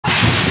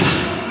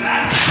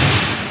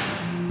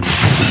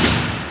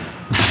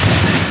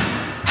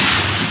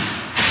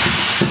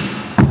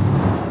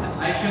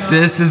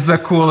This is the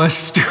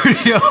coolest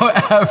studio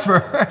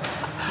ever.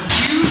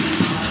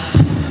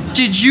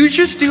 Did you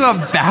just do a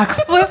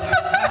backflip?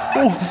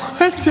 Oh,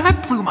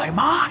 that blew my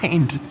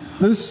mind.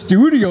 The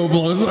studio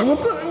blows.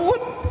 What?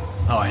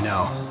 Oh, I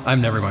know.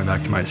 I'm never going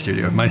back to my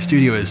studio. My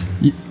studio is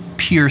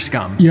pure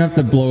scum. You have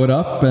to blow it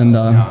up and.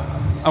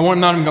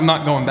 I'm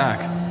not going back.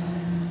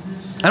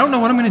 I don't know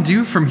what I'm gonna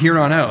do from here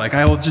on out. Like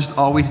I will just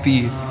always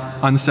be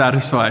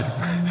unsatisfied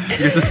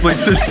because this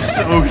place is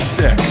so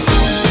sick.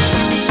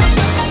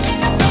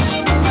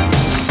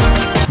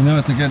 You know,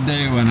 it's a good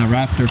day when a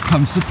raptor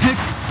comes to pick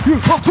you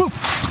up.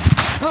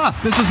 Ah,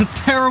 this is a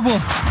terrible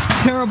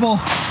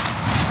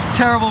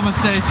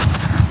mistake.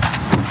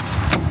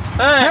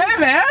 Hey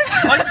man!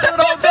 Like good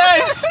old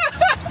days!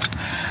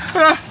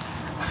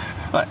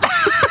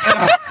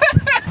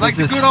 Like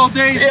the good old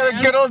days. Yeah,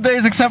 the good old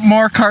days, except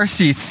more car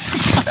seats.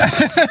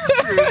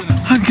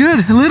 I'm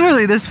good.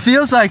 Literally, this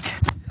feels like...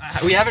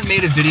 We haven't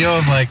made a video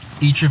of like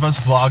each of us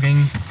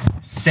vlogging,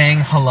 saying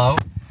hello.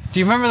 Do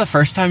you remember the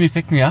first time you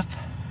picked me up?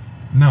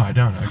 No, I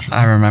don't actually.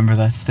 I remember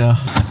that still.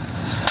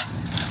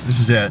 This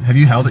is it. Have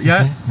you held it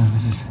yet? No,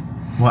 this is...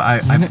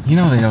 Well, you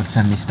know they don't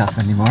send me stuff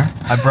anymore.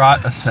 I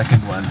brought a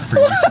second one for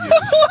you to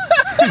use.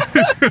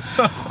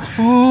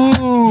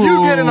 Ooh.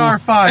 You get an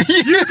R5.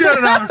 You get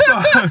an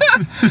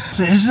R5.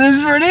 This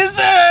is pretty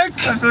sick.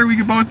 I figured we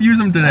could both use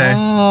them today.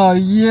 Oh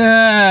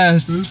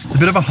yes. It's a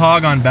bit of a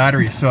hog on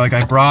batteries, so like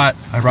I brought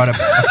a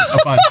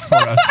bunch for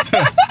us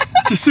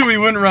just so we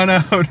wouldn't run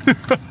out.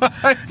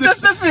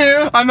 Just a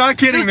few. I'm not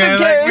kidding, just man.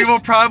 Like, we will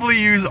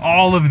probably use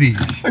all of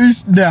these.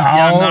 No.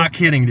 Yeah, I'm not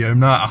kidding, dude. I'm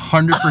not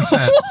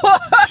 100%.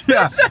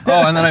 Yeah.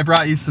 Oh, and then I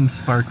brought you some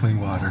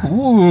sparkling water.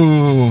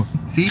 Ooh.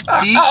 See?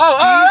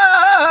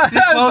 I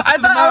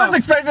thought I was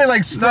expecting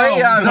like spray.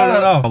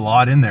 No. A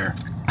lot in there.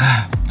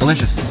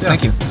 Delicious. Yeah.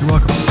 Thank you. You're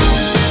welcome.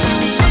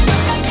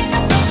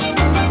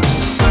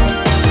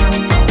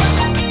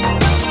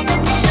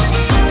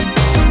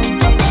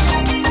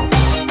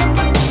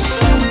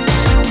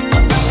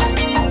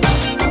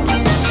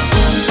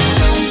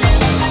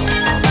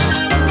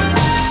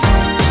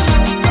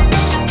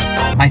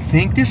 I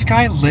think this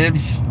guy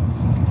lives...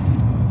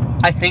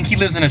 I think he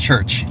lives in a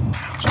church.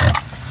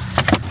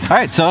 All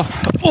right, so...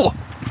 Oh,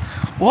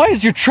 why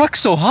is your truck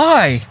so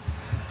high?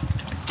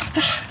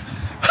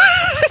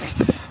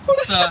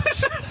 What is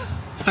this?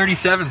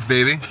 37s,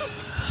 baby.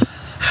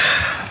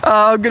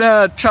 I'm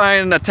gonna try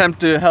and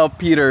attempt to help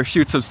Peter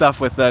shoot some stuff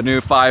with the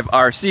new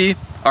R5 C,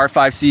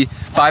 R5 C,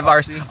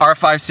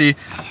 R5 C.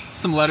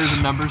 Some letters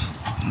and numbers.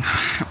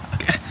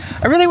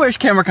 I really wish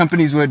camera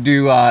companies would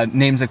do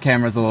names of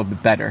cameras a little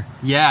bit better.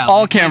 Yeah.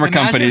 All camera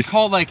companies. It's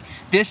called like,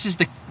 this is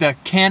the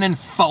Canon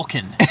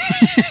Falcon.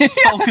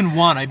 Falcon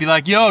 1. I'd be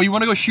like, yo, you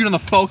want to go shoot on the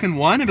Falcon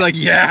 1? I'd be like,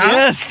 yeah.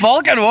 Yes,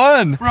 Falcon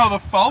 1. Bro, the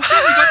Falcon?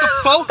 You got the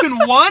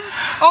Falcon 1?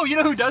 Oh, you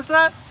know who does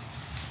that?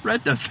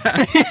 Red does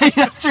that.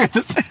 That's true.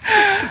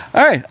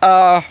 All right.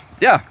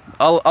 Yeah.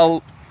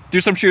 I'll do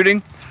some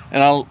shooting,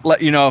 and I'll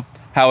let you know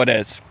how it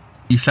is.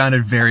 You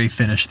sounded very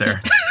Finnish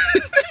there.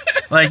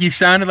 Like, you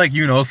sounded like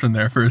Yoon Olsen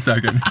there for a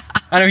second.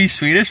 I know he's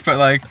Swedish, but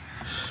like...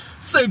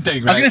 Same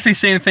thing, right? I was gonna say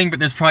same thing, but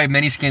there's probably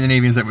many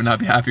Scandinavians that would not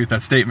be happy with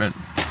that statement.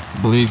 I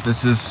believe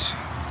this is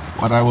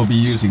what I will be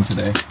using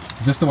today.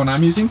 Is this the one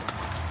I'm using?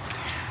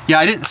 Yeah,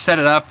 I didn't set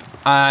it up.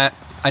 I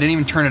didn't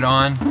even turn it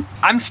on.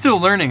 I'm still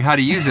learning how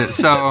to use it,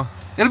 so...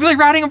 It'll be like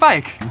riding a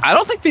bike. I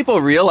don't think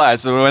people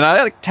realize that when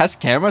I like test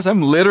cameras,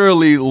 I'm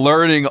literally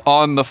learning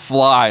on the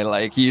fly.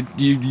 Like you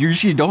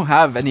usually don't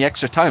have any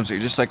extra time, so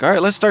you're just like, all right,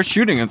 let's start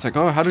shooting. And it's like,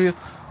 oh, how do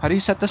you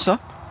set this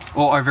up?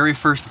 Well, our very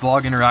first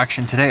vlog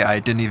interaction today, I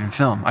didn't even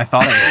film. I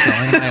thought I was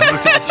filming, and I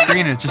looked at the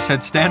screen and it just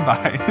said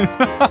standby.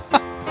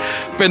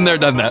 Been there,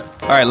 done that.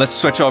 All right, let's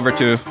switch over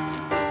to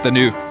the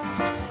new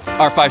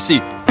R5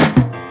 C.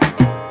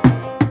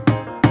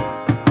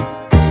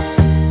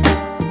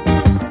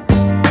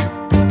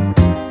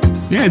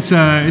 Yeah,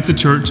 it's a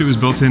church. It was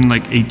built in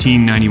like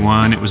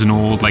 1891. It was an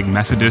old like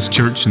Methodist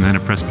church and then a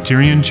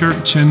Presbyterian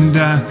church, and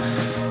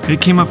it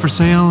came up for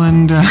sale,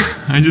 and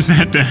I just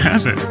had to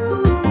have it.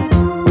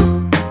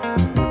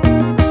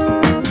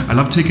 I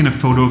love taking a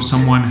photo of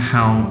someone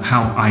how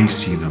I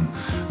see them.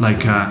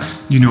 Like,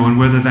 you know, and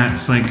whether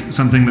that's like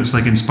something that's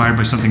like inspired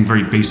by something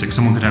very basic.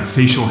 Someone could have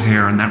facial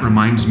hair and that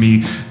reminds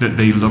me that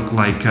they look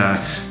like,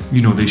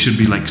 you know, they should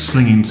be like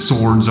slinging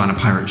swords on a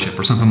pirate ship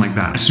or something like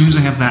that. As soon as I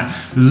have that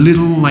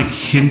little like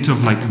hint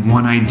of like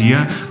one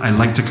idea, I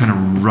like to kind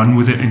of run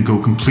with it and go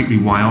completely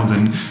wild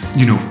and,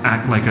 you know,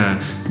 act like a,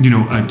 you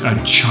know, a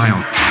child.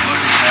 Look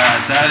at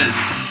that, that is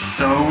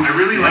so I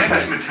really sick. like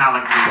this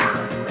metallic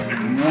color.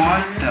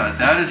 What the?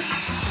 That is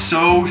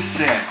so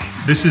sick.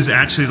 This is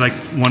actually like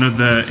one of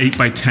the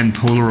 8x10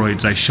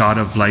 Polaroids I shot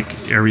of like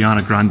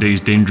Ariana Grande's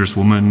Dangerous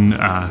Woman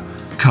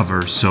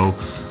cover. So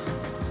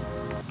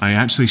I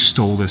actually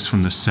stole this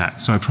from the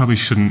set, so I probably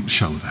shouldn't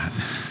show that.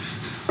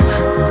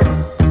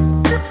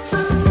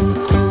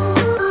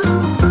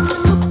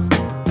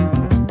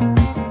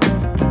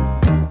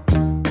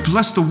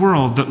 bless the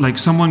world that like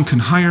someone can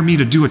hire me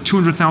to do a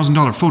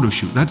 $200,000 photo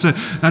shoot. That's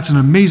an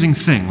amazing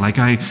thing. Like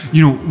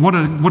what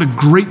a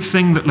great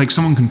thing that like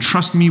someone can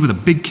trust me with a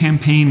big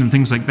campaign and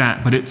things like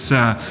that. But it's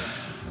not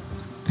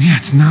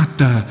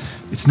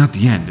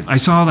the end. I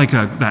saw like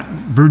that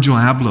Virgil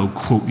Abloh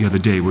quote the other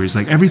day where he's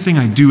like, everything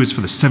I do is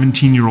for the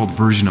 17-year-old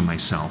version of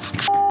myself.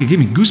 It gave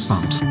me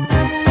goosebumps.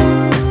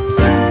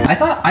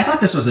 I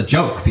thought this was a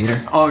joke,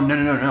 Peter. Oh,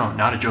 no,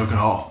 not a joke at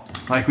all.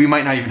 Like, we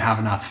might not even have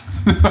enough.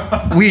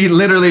 We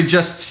literally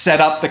just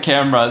set up the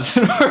cameras.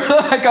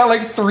 I got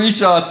like 3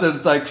 shots and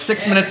it's like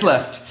 6 minutes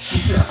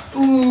left.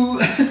 Ooh,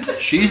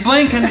 she's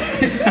blinking.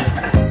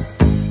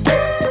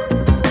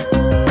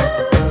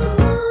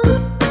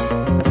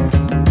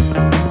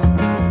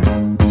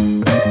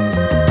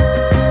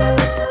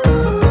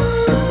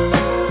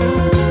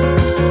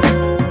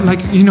 Like,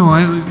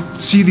 I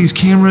see these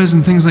cameras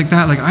and things like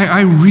that. Like,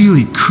 I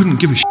really couldn't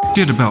give a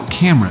shit about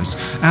cameras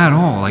at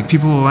all. Like,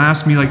 people will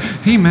ask me, like,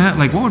 hey, Matt,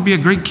 like, what would be a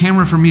great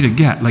camera for me to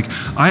get? Like,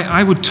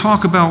 I would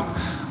talk about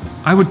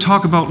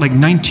like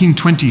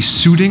 1920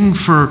 suiting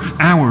for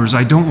hours.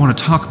 I don't want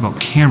to talk about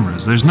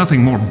cameras. There's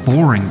nothing more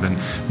boring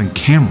than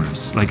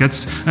cameras. Like,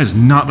 that is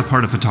not the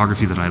part of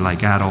photography that I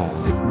like at all.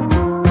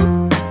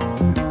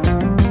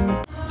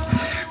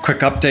 Quick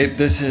update,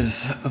 this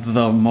is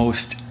the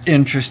most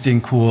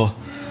interesting, cool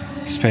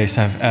space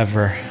I've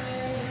ever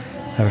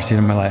seen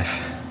in my life.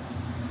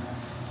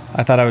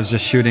 I thought I was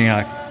just shooting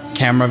a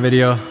camera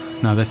video.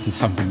 No, this is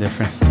something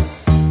different.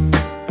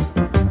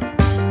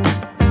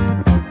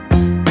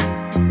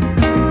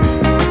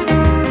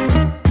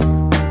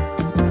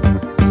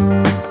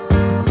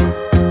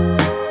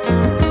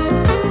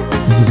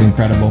 This was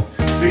incredible.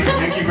 Sweet,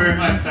 thank you very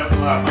much. That was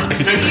a lot of fun.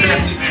 Nice to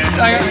meet you, man.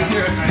 I got you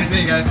too. Nice to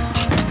meet you guys.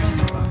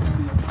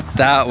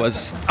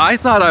 I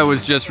thought I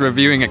was just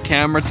reviewing a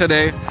camera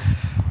today.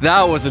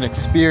 That was an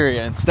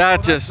experience.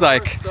 That just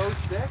like,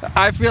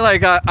 I feel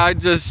like I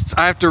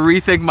have to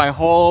rethink my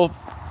whole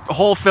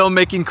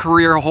filmmaking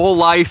career, whole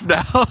life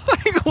now.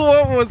 Like,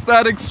 what was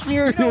that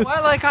experience? You know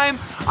what? Like,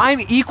 I'm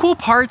equal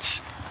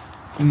parts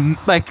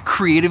like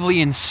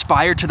creatively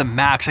inspired to the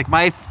max. Like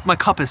my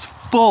cup is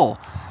full,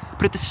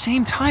 but at the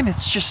same time,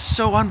 it's just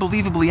so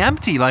unbelievably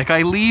empty. Like,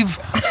 I leave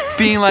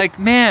being like,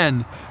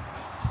 man.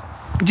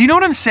 Do you know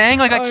what I'm saying?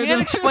 Like, I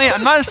can't explain.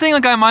 I'm not saying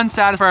like I'm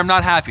unsatisfied, I'm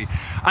not happy.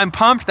 I'm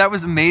pumped, that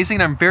was amazing,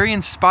 I'm very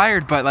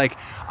inspired, but like,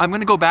 I'm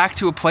gonna go back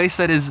to a place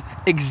that is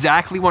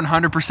exactly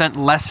 100%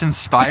 less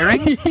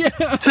inspiring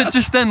to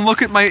just then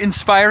look at my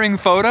inspiring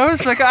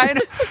photos. Like, I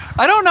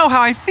don't know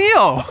how I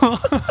feel.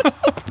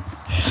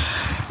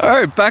 All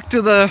right, back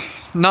to the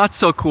not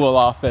so cool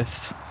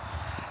office.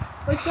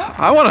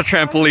 I want a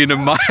trampoline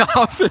in my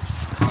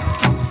office.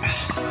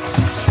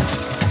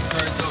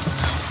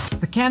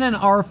 The Canon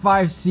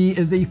R5 C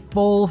is a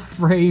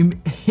full-frame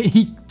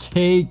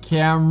 8K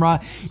camera,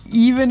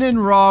 even in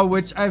RAW,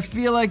 which I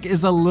feel like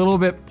is a little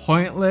bit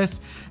pointless.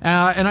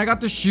 And I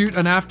got to shoot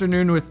an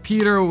afternoon with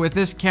Peter with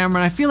this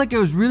camera, and I feel like it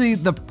was really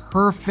the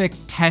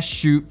perfect test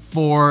shoot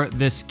for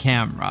this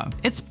camera.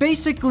 It's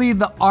basically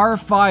the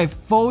R5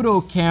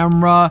 photo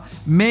camera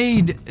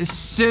made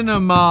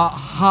cinema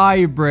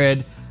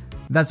hybrid.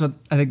 That's what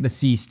I think the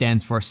C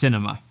stands for,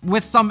 cinema.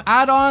 With some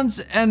add-ons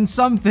and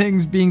some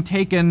things being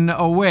taken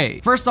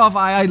away. First off,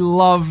 I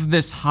love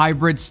this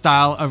hybrid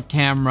style of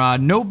camera. I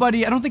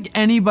don't think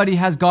anybody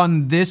has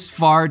gone this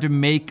far to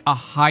make a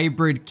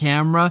hybrid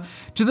camera,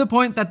 to the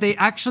point that they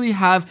actually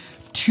have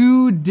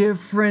 2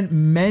 different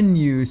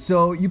menus.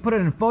 So you put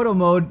it in photo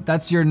mode,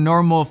 that's your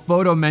normal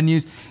photo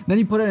menus. Then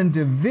you put it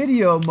into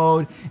video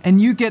mode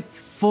and you get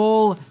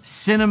full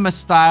cinema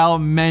style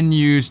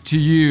menus to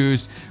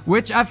use,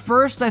 which at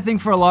first I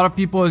think for a lot of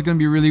people is gonna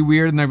be really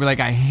weird and they'll be like,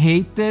 I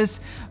hate this.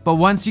 But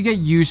once you get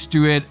used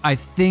to it, I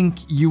think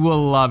you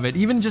will love it.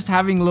 Even just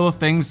having little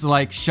things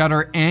like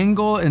shutter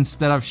angle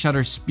instead of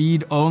shutter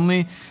speed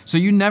only. So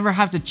you never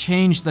have to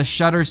change the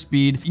shutter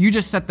speed. You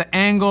just set the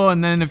angle,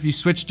 and then if you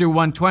switch to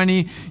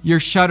 120, your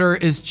shutter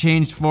is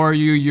changed for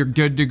you. You're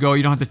good to go.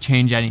 You don't have to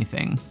change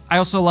anything. I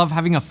also love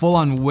having a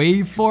full-on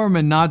waveform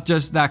and not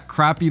just that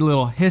crappy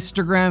little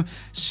histogram.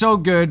 So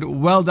good.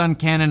 Well done,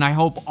 Canon. I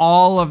hope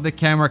all of the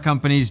camera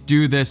companies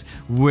do this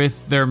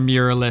with their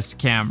mirrorless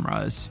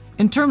cameras.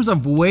 In terms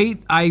of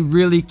weight, I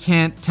really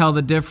can't tell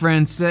the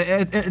difference.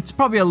 It's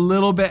probably a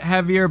little bit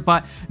heavier,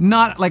 but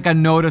not like a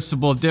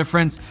noticeable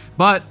difference.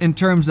 But in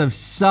terms of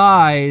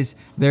size,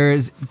 there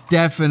is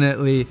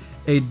definitely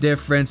a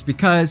difference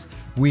because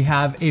we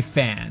have a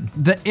fan.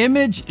 The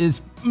image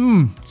is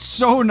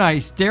so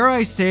nice. Dare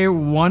I say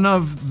one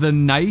of the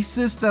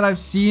nicest that I've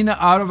seen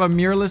out of a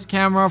mirrorless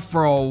camera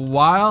for a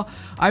while.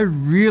 I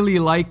really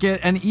like it,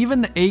 and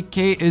even the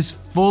 8K is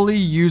fully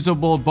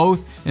usable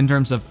both in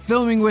terms of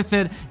filming with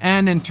it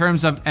and in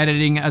terms of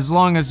editing, as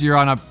long as you're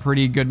on a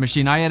pretty good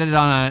machine. I edited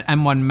on an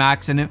M1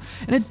 Max and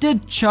it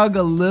did chug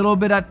a little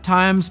bit at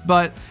times,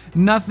 but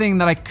nothing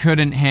that I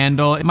couldn't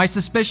handle. My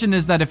suspicion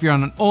is that if you're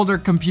on an older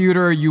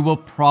computer, you will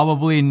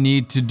probably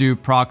need to do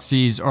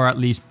proxies or at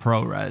least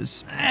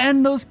ProRes.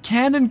 And those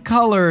Canon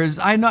colors,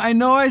 I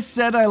know I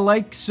said I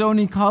like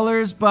Sony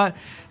colors, but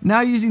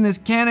now using this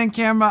Canon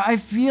camera, I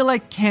feel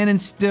like Canon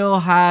still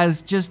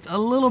has just a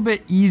little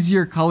bit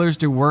easier colors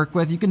to work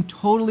with. You can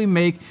totally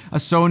make a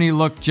Sony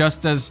look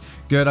just as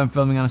good. I'm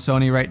filming on a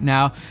Sony right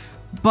now,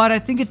 but I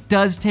think it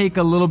does take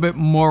a little bit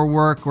more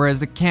work, whereas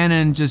the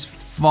Canon just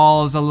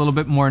falls a little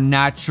bit more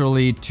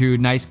naturally to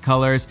nice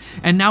colors.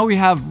 And now we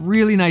have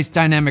really nice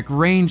dynamic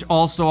range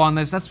also on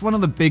this. That's one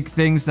of the big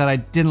things that I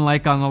didn't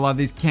like on a lot of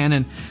these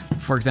Canon,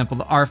 for example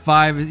the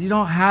R5, is you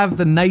don't have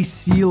the nice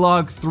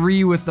C-Log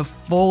 3 with the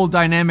full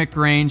dynamic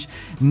range.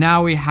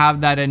 Now we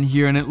have that in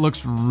here and it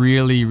looks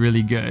really,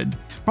 really good.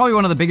 Probably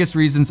one of the biggest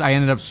reasons I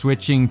ended up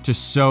switching to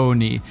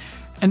Sony.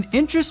 And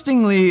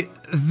interestingly,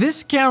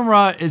 this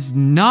camera is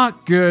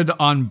not good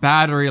on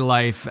battery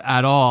life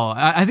at all.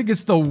 I think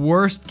it's the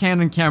worst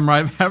Canon camera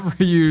I've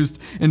ever used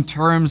in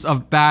terms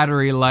of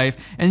battery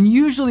life. And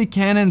usually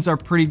Canons are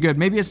pretty good.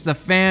 Maybe it's the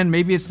fan,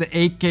 maybe it's the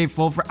 8K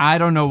full frame, I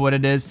don't know what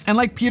it is. And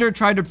like Peter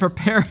tried to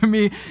prepare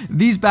me,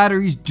 these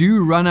batteries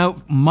do run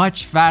out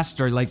much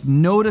faster, like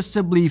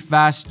noticeably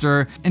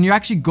faster. And you're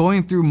actually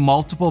going through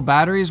multiple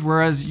batteries,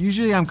 whereas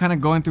usually I'm kind of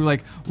going through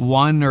like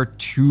 1 or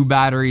 2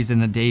 batteries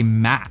in a day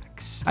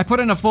max. I put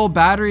in a full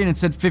battery and it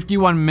said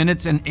 51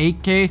 minutes and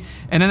 8K,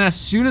 and then as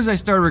soon as I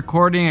started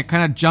recording, it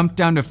kind of jumped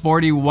down to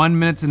 41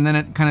 minutes and then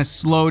it kind of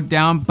slowed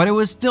down, but it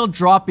was still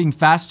dropping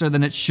faster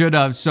than it should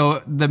have,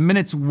 so the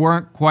minutes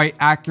weren't quite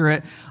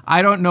accurate.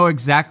 I don't know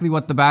exactly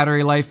what the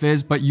battery life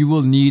is, but you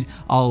will need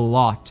a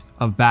lot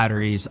of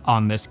batteries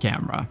on this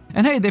camera.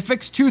 And hey, they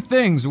fixed 2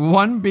 things.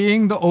 One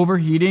being the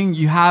overheating.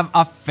 You have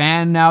a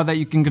fan now that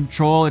you can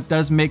control. It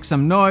does make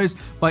some noise,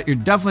 but you're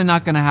definitely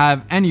not gonna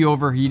have any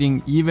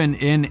overheating even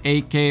in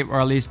 8K, or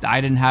at least I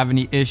didn't have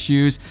any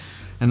issues.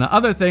 And the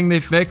other thing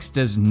they fixed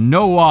is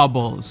no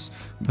wobbles,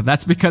 but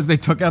that's because they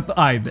took out the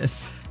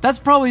IBIS. That's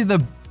probably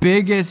the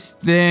biggest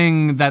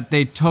thing that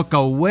they took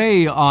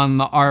away on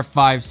the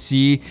R5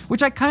 C,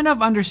 which I kind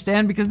of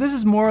understand because this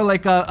is more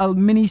like a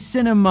mini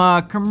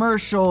cinema,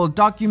 commercial,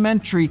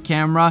 documentary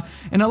camera.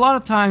 And a lot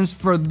of times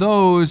for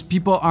those,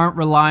 people aren't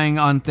relying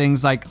on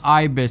things like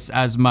IBIS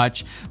as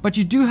much. But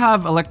you do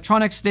have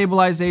electronic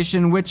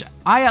stabilization, which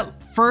I at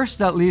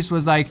first at least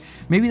was like,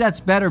 maybe that's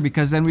better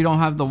because then we don't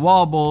have the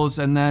wobbles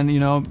and then, you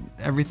know,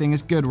 everything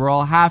is good. We're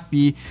all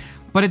happy.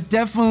 But it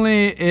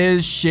definitely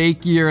is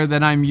shakier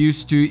than I'm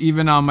used to,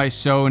 even on my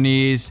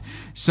Sonys.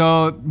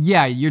 So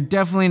yeah, you're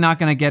definitely not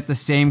gonna get the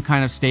same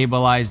kind of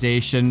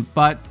stabilization,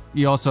 but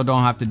you also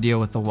don't have to deal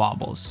with the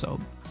wobbles, so.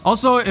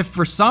 Also, if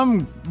for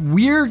some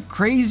weird,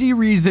 crazy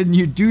reason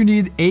you do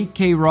need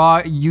 8K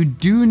RAW, you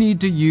do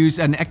need to use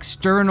an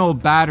external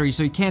battery,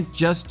 so you can't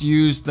just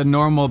use the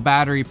normal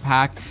battery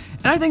pack.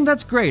 And I think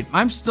that's great.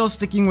 I'm still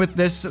sticking with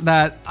this,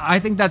 that I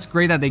think that's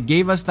great that they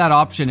gave us that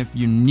option. If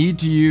you need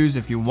to use,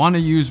 if you want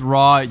to use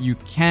RAW, you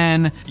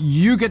can.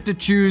 You get to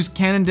choose.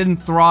 Canon didn't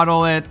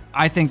throttle it.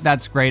 I think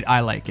that's great. I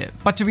like it.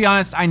 But to be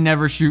honest, I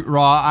never shoot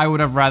RAW. I would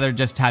have rather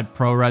just had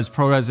ProRes.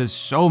 ProRes is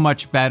so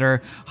much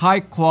better. High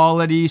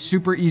quality,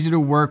 super easy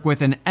to work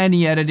with in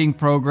any editing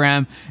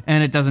program,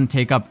 and it doesn't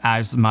take up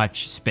as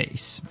much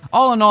space.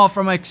 All in all,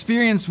 from my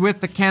experience with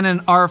the Canon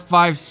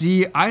R5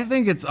 C, I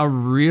think it's a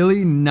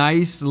really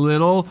nice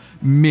little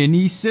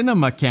mini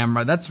cinema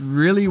camera. That's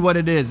really what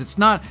it is. It's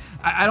not,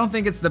 I don't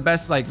think it's the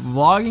best like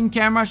vlogging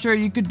camera. Sure,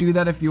 you could do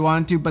that if you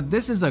wanted to, but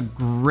this is a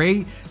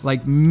great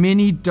like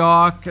mini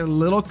dock,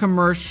 little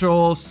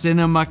commercial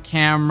cinema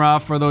camera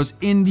for those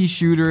indie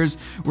shooters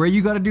where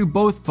you got to do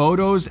both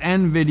photos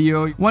and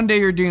video. One day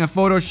you're doing a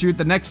photo shoot,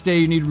 the next day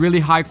you need really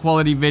high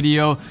quality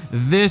video.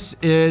 This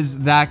is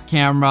that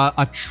camera,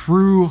 a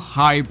true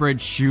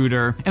hybrid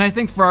shooter. And I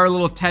think for our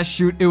little test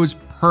shoot, it was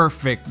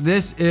perfect.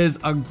 This is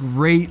a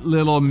great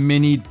little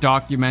mini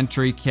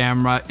documentary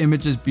camera.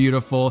 Image is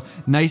beautiful,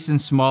 nice and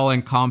small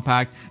and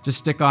compact. Just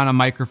stick on a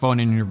microphone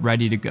and you're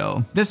ready to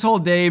go. This whole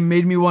day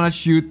made me want to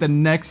shoot the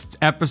next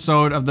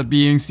episode of the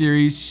Being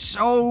series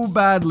so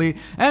badly.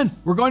 And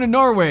we're going to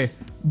Norway.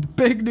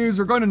 Big news,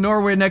 we're going to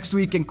Norway next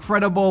week.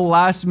 Incredible,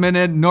 last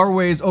minute.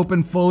 Norway is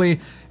open fully.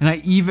 And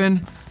I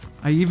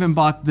even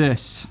bought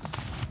this.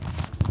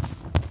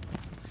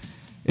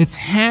 It's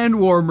hand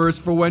warmers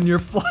for when you're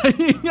flying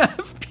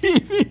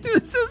FPV.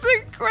 This is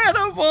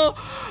incredible.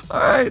 All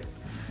right.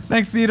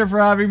 Thanks, Peter, for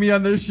having me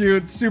on this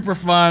shoot. Super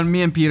fun.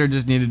 Me and Peter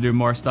just need to do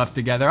more stuff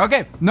together.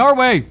 Okay,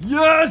 Norway.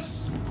 Yes!